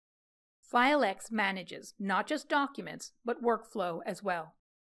FileX manages not just documents, but workflow as well.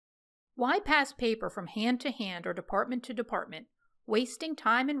 Why pass paper from hand to hand or department to department, wasting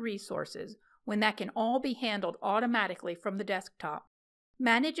time and resources when that can all be handled automatically from the desktop?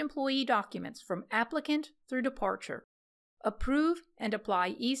 Manage employee documents from applicant through departure. Approve and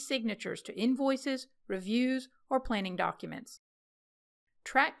apply e-signatures to invoices, reviews, or planning documents.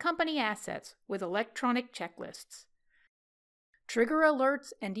 Track company assets with electronic checklists. Trigger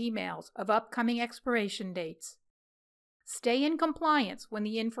alerts and emails of upcoming expiration dates. Stay in compliance when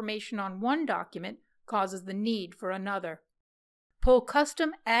the information on one document causes the need for another. Pull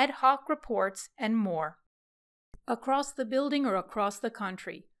custom ad hoc reports and more. Across the building or across the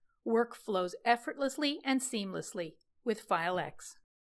country, work flows effortlessly and seamlessly with FileX.